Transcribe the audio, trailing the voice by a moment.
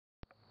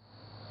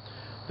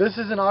This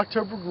is an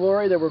October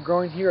Glory that we're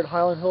growing here at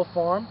Highland Hill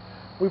Farm.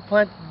 We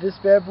planted this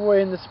bad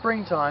boy in the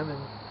springtime and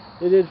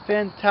it did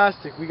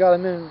fantastic. We got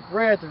them in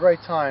right at the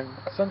right time.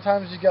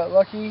 Sometimes you got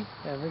lucky,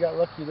 and we got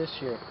lucky this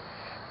year.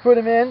 Put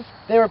them in.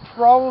 They were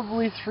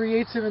probably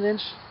 3/8 of an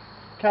inch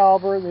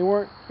caliber.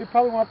 They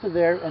probably went up to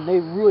there, and they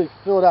really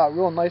filled out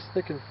real nice,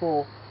 thick and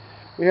full.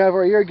 We have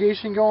our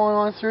irrigation going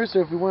on through, so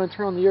if we want to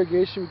turn on the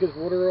irrigation, we get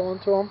water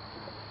onto them.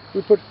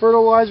 We put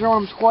fertilizer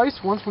on them twice,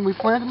 once when we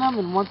planted them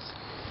and once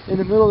in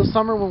the middle of the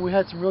summer when we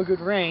had some real good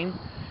rain.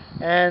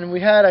 And we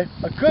had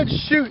a good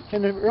shoot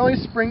in the early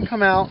spring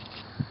come out,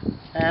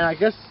 and I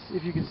guess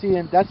if you can see,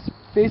 and that's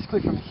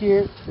basically from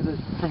here,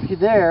 from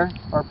there,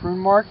 our prune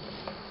mark,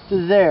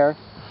 to there.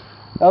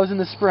 That was in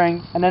the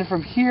spring, and then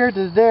from here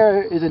to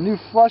there is a new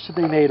flush that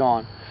they made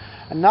on.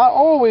 And not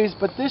always,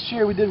 but this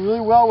year we did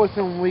really well with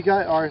them when we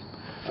got our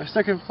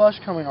second flush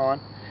coming on.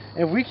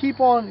 And if we keep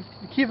on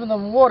keeping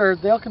them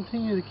watered, they'll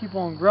continue to keep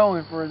on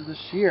growing for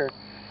this year.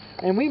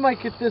 And we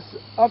might get this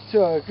up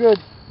to a good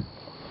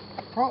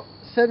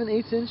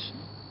 7/8 inch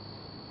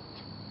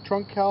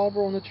trunk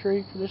caliber on the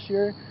tree for this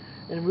year,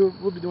 and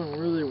we'll be doing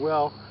really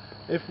well.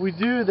 If we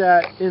do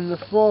that in the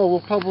fall, we'll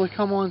probably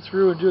come on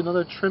through and do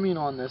another trimming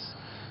on this.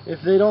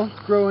 If they don't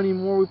grow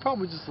anymore, we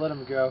probably just let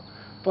them go.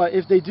 But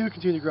if they do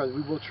continue to grow,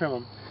 we will trim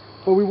them.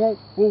 But we'll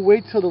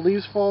wait till the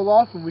leaves fall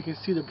off and we can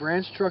see the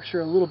branch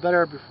structure a little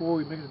better before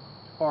we make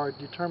our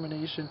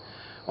determination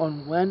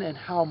on when and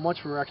how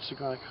much we're actually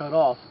going to cut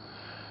off.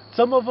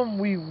 Some of them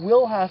we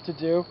will have to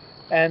do,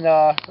 and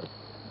a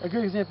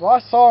good example, I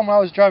saw them when I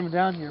was driving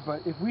down here,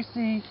 but if we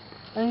see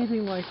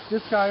anything like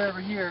this guy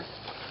over here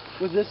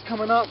with this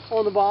coming up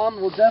on the bottom,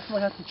 we'll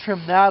definitely have to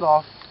trim that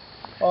off.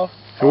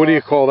 And what do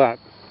you call that?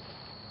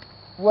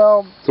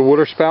 Well, it's a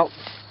water spout?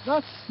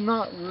 That's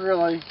not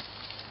really.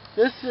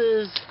 This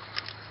is,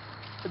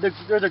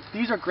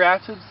 these are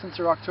grafted since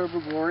they're October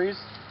Glories,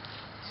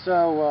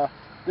 so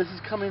this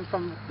is coming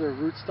from the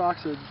rootstock,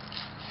 so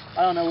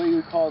I don't know what you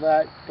would call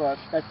that, but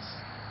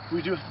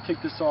we do have to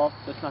take this off.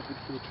 That's not good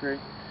for the tree.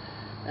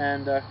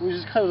 And we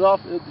just cut it off,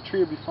 the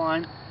tree will be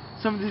fine.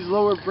 Some of these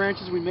lower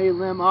branches we may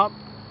limb up,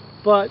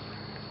 but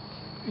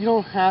you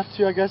don't have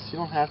to, I guess. You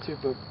don't have to,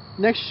 but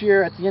next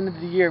year, at the end of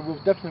the year,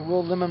 we'll definitely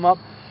limb them up,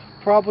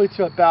 probably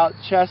to about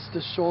chest to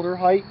shoulder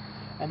height,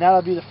 and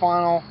that'll be the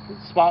final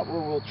spot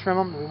where we'll trim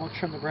them. We won't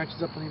trim the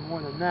branches up any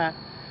more than that.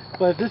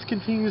 But if this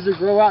continues to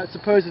grow out,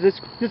 suppose that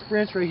this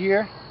branch right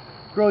here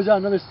grows out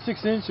another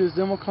 6 inches,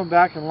 then we'll come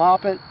back and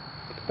lop it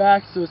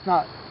back so it's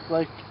not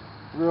like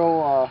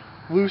real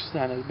loose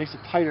then. It makes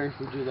it tighter if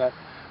we do that.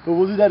 But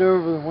we'll do that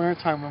over the winter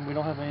time when we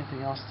don't have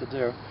anything else to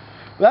do.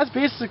 But that's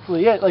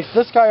basically it. Like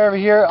this guy over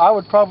here, I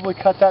would probably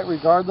cut that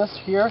regardless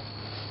here,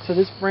 so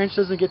this branch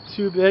doesn't get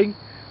too big.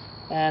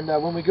 And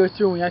when we go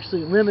through and we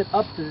actually limb it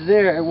up to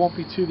there, it won't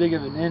be too big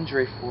of an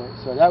injury for it.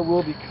 So that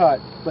will be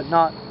cut, but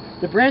not,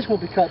 the branch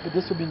won't be cut, but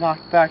this will be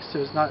knocked back so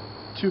it's not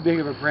too big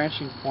of a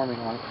branching forming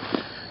on it.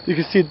 You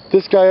can see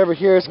this guy over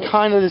here is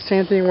kind of the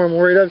same thing we're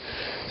worried of.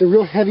 It's a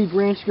real heavy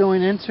branch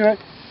going into it,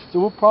 so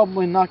we'll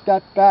probably knock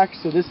that back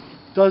so this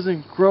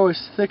doesn't grow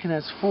as thick and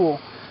as full.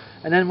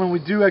 And then when we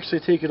do actually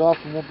take it off,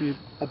 it won't be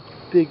a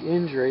big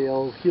injury.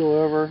 It'll heal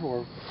over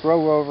or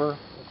grow over,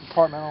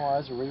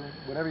 compartmentalize, or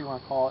whatever you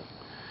want to call it,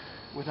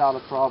 without a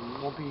problem.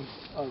 It won't be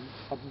a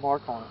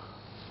mark on it.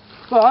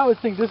 But I would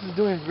think this is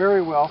doing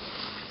very well.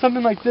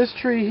 Something like this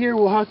tree here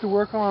we'll have to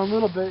work on a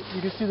little bit.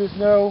 You can see there's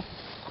no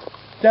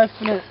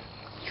definite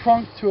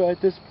trunk to it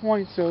at this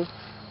point, so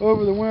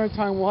over the winter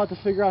time we'll have to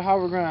figure out how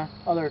we're going to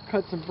either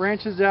cut some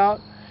branches out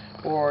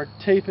or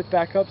tape it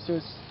back up so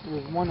there's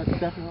one that's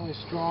definitely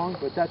strong,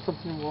 but that's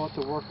something we'll have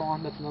to work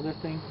on. That's another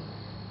thing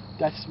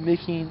that's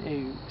making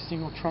a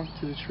single trunk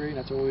to the tree, and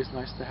that's always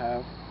nice to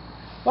have.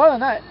 But other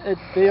than that,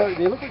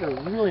 they look like a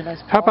really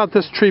nice. How about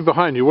this tree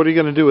behind you? What are you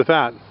going to do with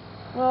that?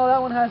 Well,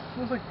 that one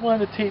looks like one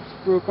of the tapes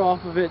broke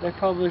off of it. That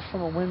probably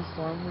from a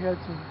windstorm. We had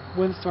some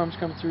windstorms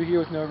come through here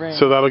with no rain.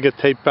 So that'll get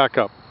taped back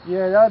up?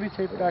 Yeah, that'll be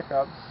taped back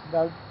up.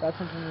 That's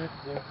something we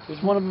have to do.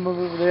 There's one of them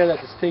over there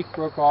that the stake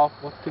broke off.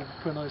 We'll have to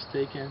put another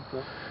stake in.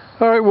 But.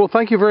 All right, well,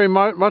 thank you very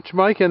much,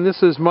 Mike. And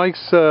this is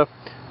Mike's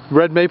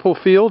red maple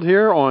field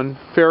here on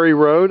Ferry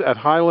Road at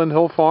Highland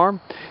Hill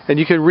Farm. And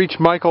you can reach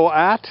Michael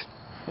at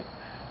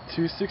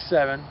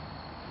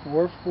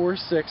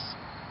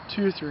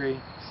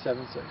 267-446-2376.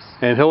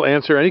 And he'll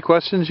answer any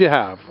questions you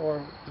have.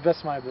 Or the best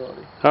of my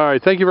ability. All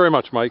right, thank you very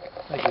much, Mike.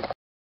 Thank you.